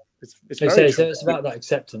it's about that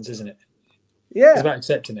acceptance, isn't it? Yeah, it's about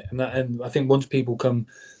accepting it, and I think once people come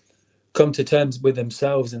to terms with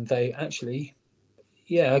themselves and they actually,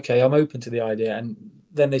 I'm open to the idea, and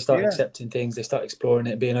then they start accepting things, they start exploring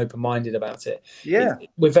it, being open-minded about it. Yeah,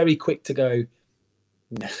 we're very quick to go,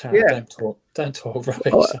 Nah, Yeah. don't talk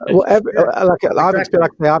rubbish. Whatever,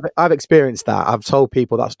 Exactly. I've experienced that. I've told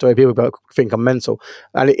people that story. People think I'm mental,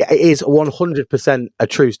 and it is 100% a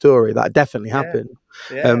true story. That definitely Yeah. happened.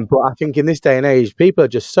 Yeah. But I think in this day and age, people are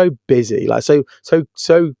just so busy. Like so.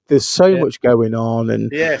 There's so Yeah. much going on,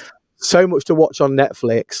 and Yes. so much to watch on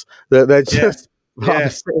Netflix that they're Yeah. just rather Yeah.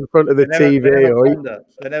 sit in front of the They TV never or ponder.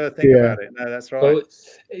 They never think yeah, about it. No, that's right. Well,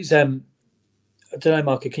 it's I don't know,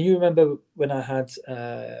 Mark. Can you remember when I had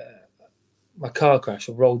my car crash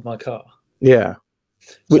or rolled my car? yeah,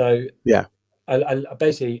 So yeah, I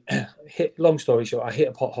basically hit. Long story short, I hit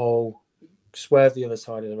a pothole, swerved the other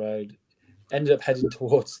side of the road, ended up heading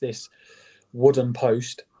towards this wooden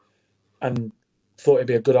post, and thought it'd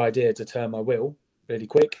be a good idea to turn my wheel really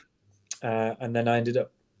quick, and then I ended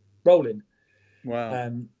up rolling.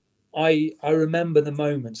 Wow. I remember the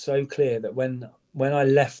moment so clear that when I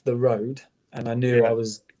left the road and I knew I Yeah.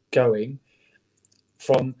 was going,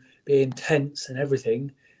 from being tense and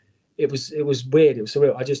everything, it was weird. It was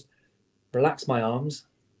surreal. I just relaxed my arms,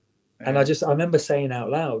 and Yeah. I remember saying out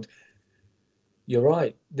loud, "You're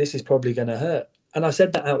right. This is probably going to hurt." And I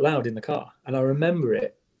said that out loud in the car, and I remember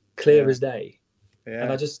it clear Yeah. as day. And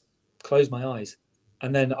I Yeah. just closed my eyes,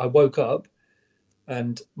 and then I woke up,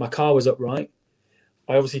 and my car was upright.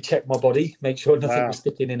 I obviously checked my body, make sure nothing was Wow.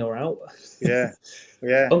 sticking in or out. Yeah.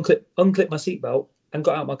 Yeah. Unclipped my seatbelt, and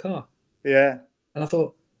got out my car. Yeah. And I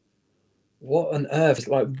thought, what on earth?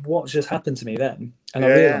 Like, what just happened to me then? And I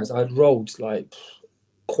Yeah. Yeah. realised I had rolled like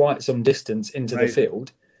quite some distance into the Amazing.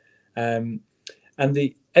 field, and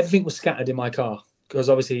everything was scattered in my car because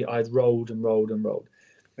obviously I'd rolled and rolled and rolled.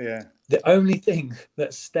 Yeah. The only thing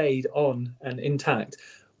that stayed on and intact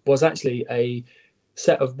was actually a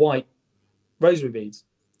set of white rosary beads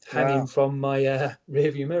hanging Wow. from my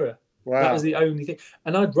rearview mirror. That was Wow. the only thing.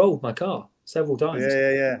 And I'd rolled my car several Yeah. times.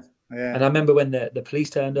 Yeah. Yeah. Yeah. And I remember when the police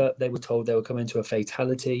turned up, they were told they were coming to a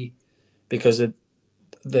fatality because of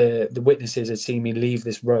the witnesses had seen me leave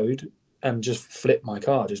this road and just flip my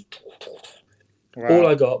car. Just all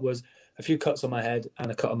I Wow. got was a few cuts on my head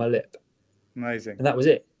and a cut on my lip, Amazing. and that was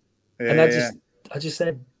it. Yeah. And Yeah.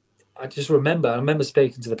 I just remember. I remember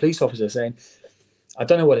speaking to the police officer saying, I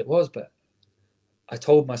don't know what it was, but I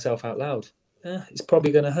told myself out loud, it's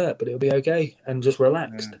probably going to hurt, but it'll be okay, and just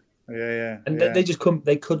relaxed. Yeah. Yeah. And Yeah. they just couldn't.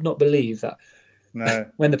 They could not believe that No.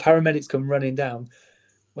 when the paramedics come running down.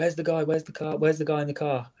 Where's the guy? Where's the car? Where's the guy in the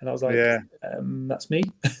car? And I was like, Yeah. that's me.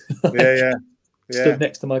 Yeah. Yeah. Yeah. Stood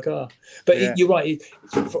next to my car. But Yeah. you're right.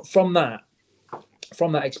 From that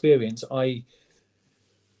experience, I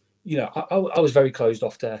was very closed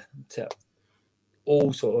off to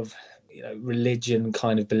all sort of religion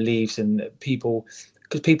kind of beliefs and people,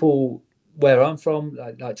 because people where I'm from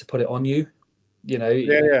like to put it on you. Yeah.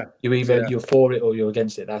 Yeah. You're either Yeah. you're for it or you're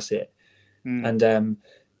against it. That's it. Mm. And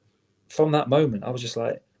from that moment, I was just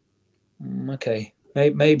like, okay,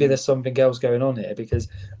 maybe there's something else going on here, because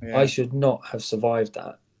Yeah. I should not have survived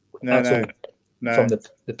that No. at No. all. No. From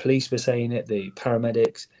the police were saying it, the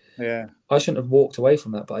paramedics. Yeah. I shouldn't have walked away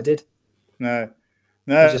from that, but I did. No. It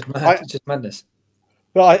No. was just mad. It's just madness.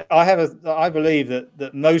 Well, I believe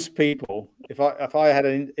that most people, if I had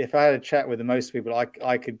a chat with most people,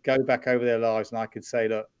 I could go back over their lives and I could say,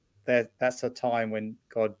 look, that's a time when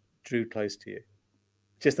God drew close to you.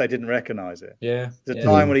 Just they didn't recognize it. Yeah. It's a yeah.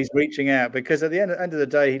 time when He's reaching out, because at the end of the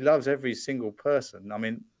day, He loves every single person. I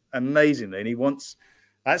mean, amazingly, and He wants.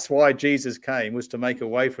 That's why Jesus came, was to make a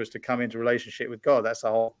way for us to come into relationship with God. That's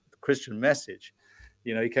the whole Christian message.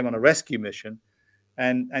 He came on a rescue mission.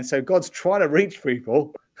 And so God's trying to reach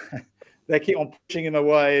people. They keep on pushing Him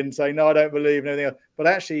away and saying, no, I don't believe, and everything else. But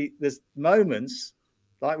actually, there's moments,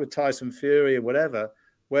 like with Tyson Fury or whatever,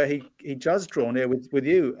 where he does draw near with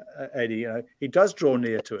you, Eddie. He does draw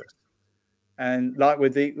near to us. And like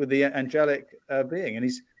with the angelic being. And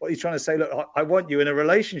he's trying to say, look, I want you in a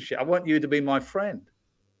relationship. I want you to be my friend.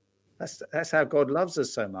 That's how God loves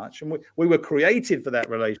us so much. And we were created for that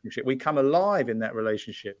relationship. We come alive in that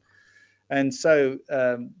relationship. And so,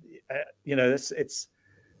 it's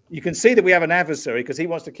you can see that we have an adversary, because he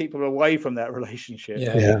wants to keep us away from that relationship.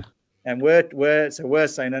 Yeah. And we're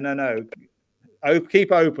saying, no,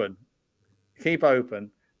 keep open,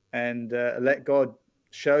 and let God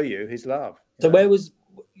show you His love.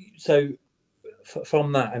 So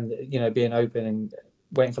from that, and being open and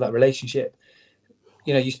waiting for that relationship,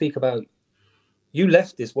 you speak about, you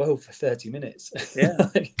left this world for 30 minutes. Yeah.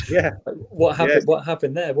 Yeah. What happened? Yes. What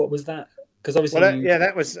happened there? What was that? Because obviously,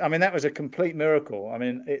 that was a complete miracle. I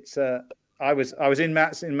mean, it's I was in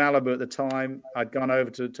Malibu at the time. I'd gone over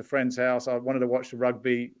to a friend's house. I wanted to watch the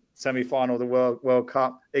rugby semi-final of the World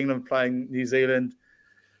Cup, England playing New Zealand.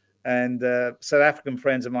 and South African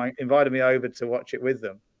friends of mine invited me over to watch it with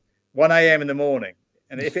them. 1 a.m. in the morning,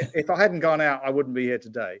 and if I hadn't gone out, I wouldn't be here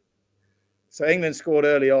today. So England scored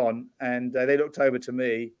early on, and they looked over to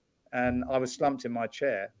me, and I was slumped in my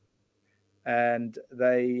chair, and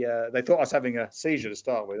they thought I was having a seizure to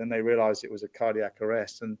start with, and they realised it was a cardiac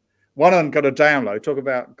arrest. And one of them got a download. Talk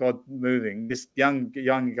about God moving. This young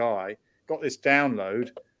guy got this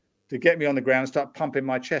download to get me on the ground and start pumping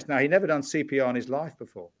my chest. Now, he'd never done CPR in his life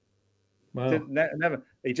before. Wow. Never.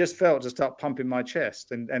 He just felt to start pumping my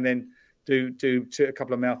chest and then do a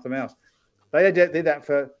couple of mouth-to-mouth. They did that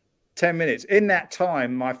for 10 minutes. In that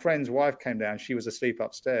time, my friend's wife came down. She was asleep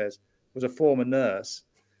upstairs, was a former nurse.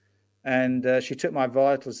 And she took my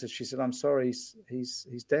vitals and she said, "I'm sorry,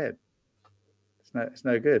 he's dead. It's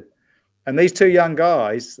no good." And these two young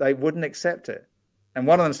guys, they wouldn't accept it. And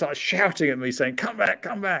one of them started shouting at me saying, "Come back,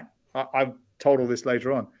 come back." I told all this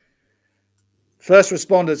later on. First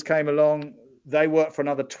responders came along. They worked for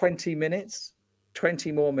another 20 minutes,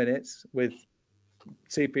 20 more minutes with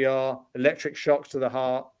CPR, electric shocks to the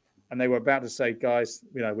heart. And they were about to say, "Guys,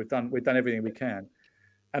 we've done everything we can."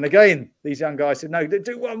 And again, these young guys said, "No,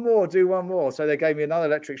 do one more. So they gave me another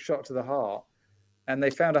electric shock to the heart, and they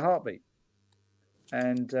found a heartbeat.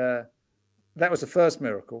 And that was the first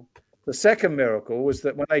miracle. The second miracle was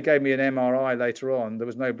that when they gave me an MRI later on, there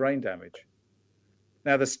was no brain damage.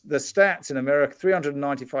 Now, the stats in America,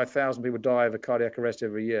 395,000 people die of a cardiac arrest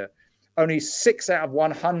every year. Only 6 out of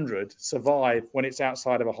 100 survive when it's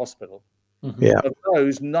outside of a hospital. Mm-hmm. Yeah. Of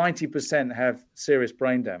those, 90% have serious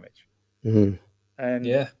brain damage. Mm-hmm. And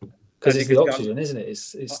because it's the oxygen, isn't it?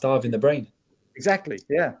 It's starving the brain. Exactly.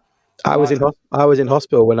 Yeah. I was in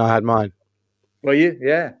hospital when I had mine. Were you?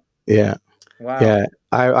 Yeah. Yeah. Wow. Yeah.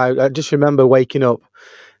 I just remember waking up.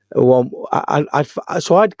 I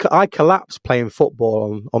collapsed playing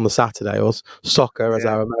football on the Saturday, or soccer, as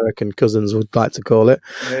our American cousins would like to call it.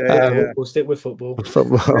 We'll stick with football.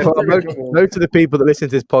 Most of the people that listen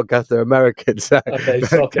to this podcast are Americans. So okay,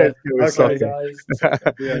 soccer. Soccer. Guys.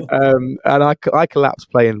 And I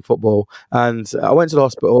collapsed playing football, and I went to the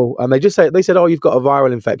hospital, and they said, "Oh, you've got a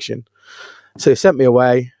viral infection." So they sent me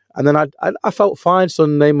away. And then I felt fine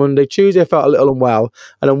Sunday, Monday, Tuesday. I felt a little unwell,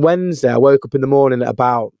 and on Wednesday I woke up in the morning at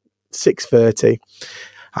about 6:30,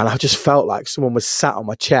 and I just felt like someone was sat on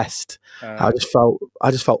my chest. I just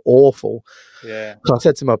felt awful. Yeah. So I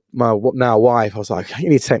said to my now wife, I was like, "You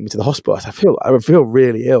need to take me to the hospital." I feel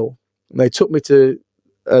really ill. And they took me to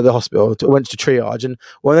the hospital. I went to triage, and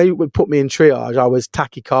when they put me in triage, I was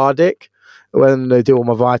tachycardic when they do all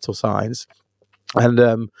my vital signs.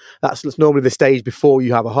 And that's normally the stage before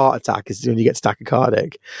you have a heart attack, is when you get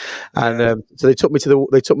tachycardic. And so they took me to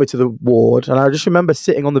the ward, and I just remember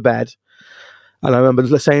sitting on the bed, and I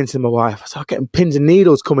remember saying to my wife, I was getting pins and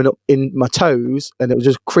needles coming up in my toes, and it was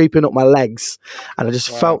just creeping up my legs, and I just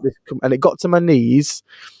felt this, and it got to my knees,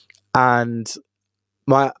 and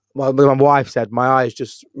my wife said my eyes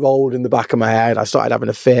just rolled in the back of my head. I started having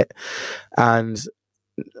a fit, and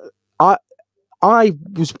I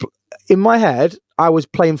was, in my head, I was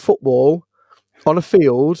playing football on a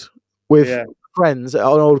field with friends at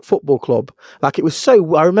an old football club. Like, it was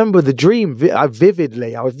so, I remember the dream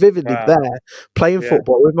vividly. I was vividly there playing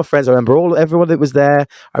football with my friends. I remember everyone that was there.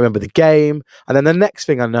 I remember the game. And then the next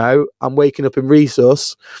thing I know, I'm waking up in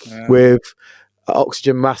resus with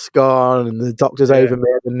oxygen mask on, and the doctors over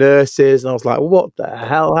me, and the nurses, and I was like, "What the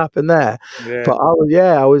hell happened there?" But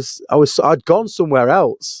I'd gone somewhere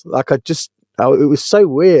else. Like, it was so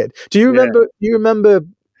weird. Do you remember? Do you remember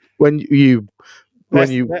when you? I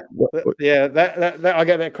get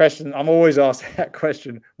that question. I'm always asked that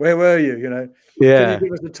question. Where were you? Can you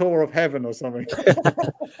give us a tour of heaven or something?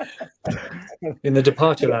 In the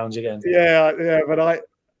departure lounge again. But I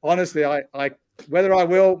honestly, whether I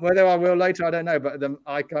will later, I don't know. But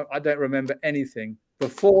I don't remember anything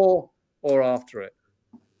before or after it.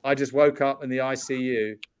 I just woke up in the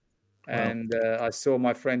ICU. And I saw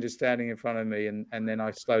my friend just standing in front of me, and then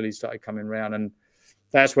I slowly started coming around, and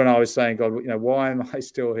that's when I was saying, "God, why am I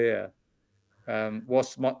still here?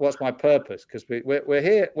 What's my purpose? Because we're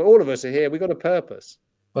here. All of us are here. We got a purpose."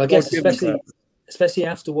 Well, I guess especially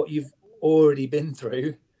after what you've already been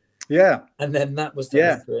through. Yeah. And then that was the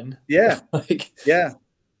happen. Yeah.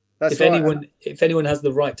 That's if anyone has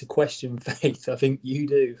the right to question faith, I think you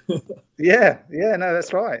do. No,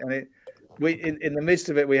 that's right. And we in the midst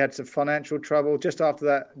of it, we had some financial trouble. Just after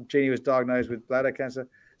that, Jeannie was diagnosed with bladder cancer.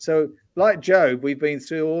 So, like Job, we've been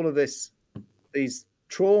through all of these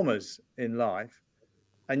traumas in life,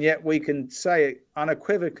 and yet we can say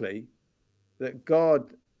unequivocally that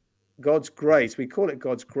God God's grace, we call it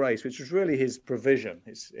God's grace, which is really his provision.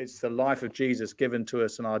 It's the life of Jesus given to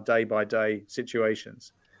us in our day-by-day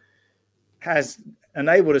situations, has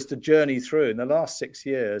enabled us to journey through in the last 6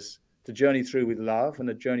 years, to journey through with love and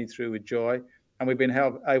to journey through with joy. And we've been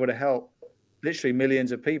able to help literally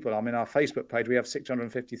millions of people. I mean, our Facebook page, we have over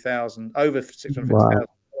 650,000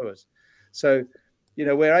 followers. So,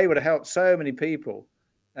 we're able to help so many people.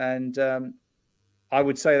 And I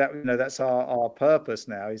would say that that's our purpose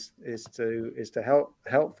now is to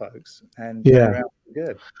help folks and turn around for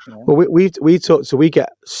good. Well, we talk, so we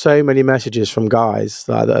get so many messages from guys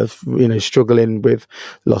that are struggling with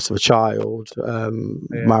loss of a child,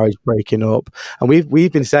 marriage breaking up, and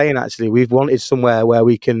we've been saying actually we've wanted somewhere where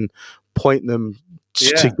we can point them to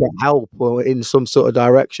get help or in some sort of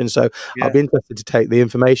direction. So I'll be interested to take the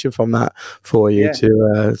information from that for you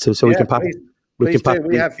so we can pass.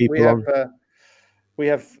 We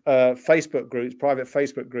have Facebook groups, private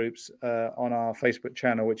Facebook groups on our Facebook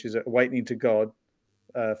channel, which is Awakening to God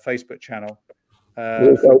Facebook channel.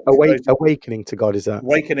 Awakening to God, is that?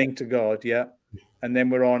 Awakening to God, yeah. And then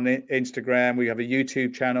we're on Instagram. We have a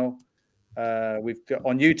YouTube channel.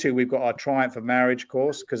 On YouTube, we've got our Triumph of Marriage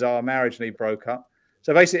course because our marriage nearly broke up.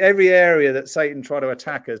 So basically, every area that Satan tried to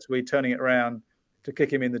attack us, we're turning it around to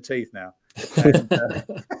kick him in the teeth now. And,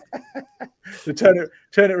 to turn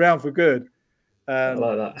it around for good. I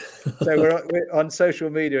like that. So we're on social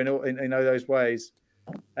media in those ways,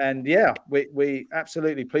 and we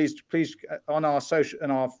absolutely please on our social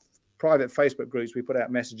and our private Facebook groups we put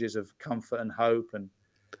out messages of comfort and hope, and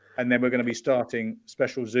then we're going to be starting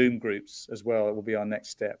special Zoom groups as well. It will be our next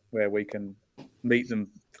step where we can meet them,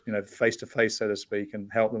 face to face, so to speak, and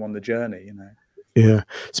help them on the journey. Yeah.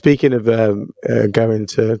 Speaking of going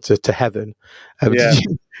to heaven,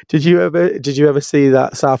 did you ever see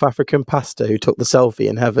that South African pastor who took the selfie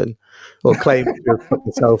in heaven, or claimed to have took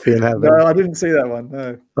the selfie in heaven? No, I didn't see that one.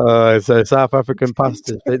 No. So South African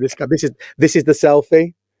pastors. This is the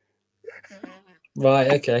selfie.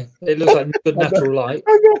 Right. Okay. It looks like good natural light.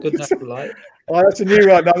 Good natural light. Oh, that's a new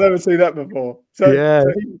one. I've never seen that before. So, yeah.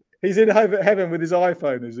 So he's in heaven with his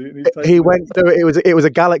iPhone, is he? He went through it. It was a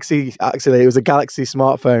Galaxy. Actually, it was a Galaxy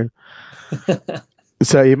smartphone.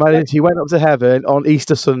 So he went up to heaven on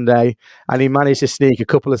Easter Sunday, and he managed to sneak a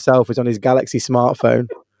couple of selfies on his Galaxy smartphone.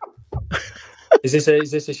 Is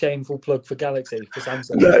this a shameful plug for Galaxy for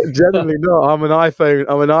Samsung? No, generally not. I'm an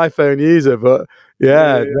iPhone user, but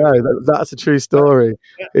that's a true story.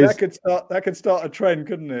 That could start a trend,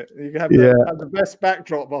 couldn't it? You can have the best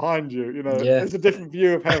backdrop behind you. It's a different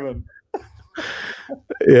view of heaven.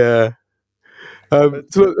 Yeah.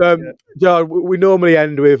 John, we normally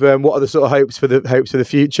end with what are the sort of hopes for the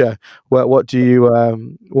future? What do you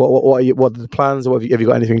what are the plans? Have you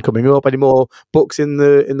got anything coming up? Any more books in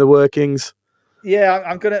the workings?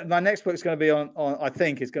 Yeah, my next book's going to be on I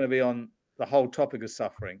think it's going to be on the whole topic of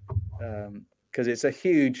suffering, because it's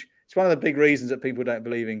one of the big reasons that people don't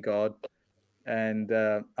believe in God, and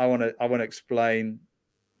I want to explain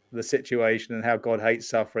the situation and how God hates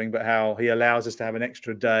suffering, but how he allows us to have an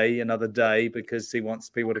extra day, another day, because he wants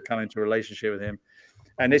people to come into a relationship with him.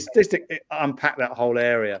 And it's just to unpack that whole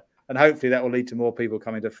area, and hopefully that will lead to more people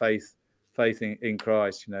coming to faith in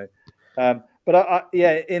Christ. But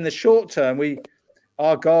in the short term,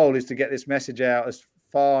 our goal is to get this message out as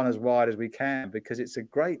far and as wide as we can, because it's a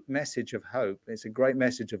great message of hope. It's a great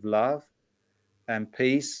message of love and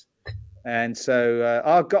peace. And so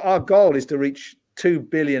our goal is to reach 2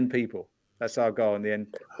 billion people. That's our goal in the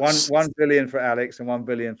end. 1 billion for Alex and 1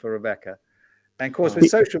 billion for Rebecca. And of course, with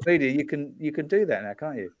social media, you can do that now,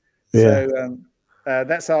 can't you? Yeah. So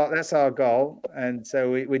that's our goal. And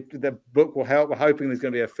so the book will help. We're hoping there's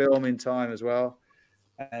going to be a film in time as well.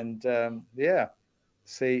 And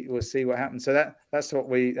we'll see what happens. So that's what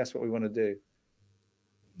we want to do.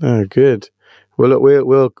 Oh, good. Well,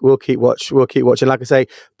 look, we'll keep watching. Like I say,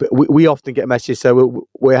 but we often get messages, so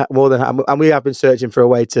we're more than, and we have been searching for a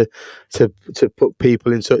way to put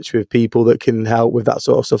people in touch with people that can help with that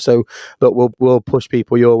sort of stuff. So look, we'll push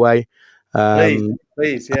people your way.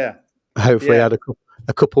 Please, yeah. Hopefully, add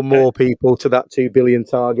a couple more people to that 2 billion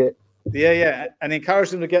target. Yeah, and encourage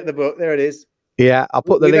them to get the book. There it is. Yeah, I'll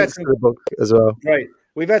put the links to the book as well. Great.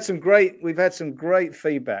 We've had some great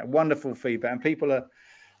feedback, wonderful feedback, and people are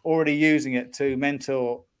already using it to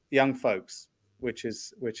mentor young folks, which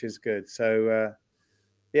is good. So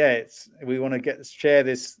we want to share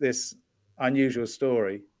this unusual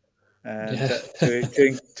story and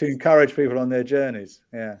to encourage people on their journeys.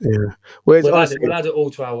 Yeah. We'll add it all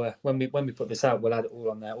to our when we put this out. We'll add it all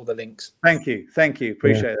on there, all the links. Thank you.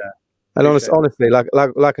 Appreciate that. And honestly, like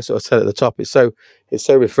I sort of said at the top, it's so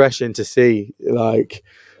refreshing to see, like,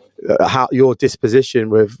 how your disposition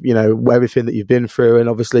with, you know, everything that you've been through, and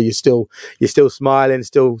obviously you're still smiling,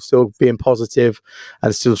 still being positive,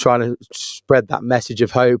 and still trying to spread that message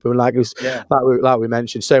of hope. And like we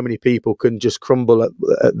mentioned, so many people can just crumble at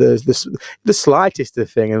the slightest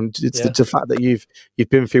of thing, and it's the fact that you've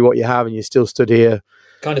been through what you have and you still stood here.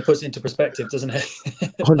 Kind of puts it into perspective, doesn't it?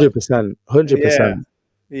 100%.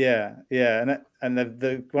 Yeah, and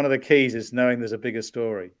the one of the keys is knowing there's a bigger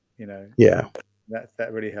story. You know. Yeah.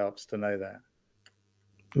 That really helps to know that.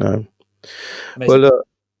 No. Amazing. Well, look,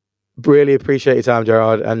 really appreciate your time,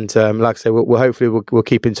 Gerard, and like I say, we'll hopefully we'll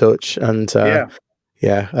keep in touch, and I'll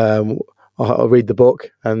read the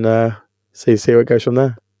book and see where it goes from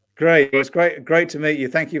there. Great. Well, it's great to meet you.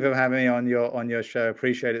 Thank you for having me on your show.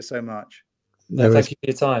 Appreciate it so much. Thank you for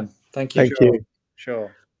your time. Thank you. Thank you.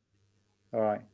 Sure. All right.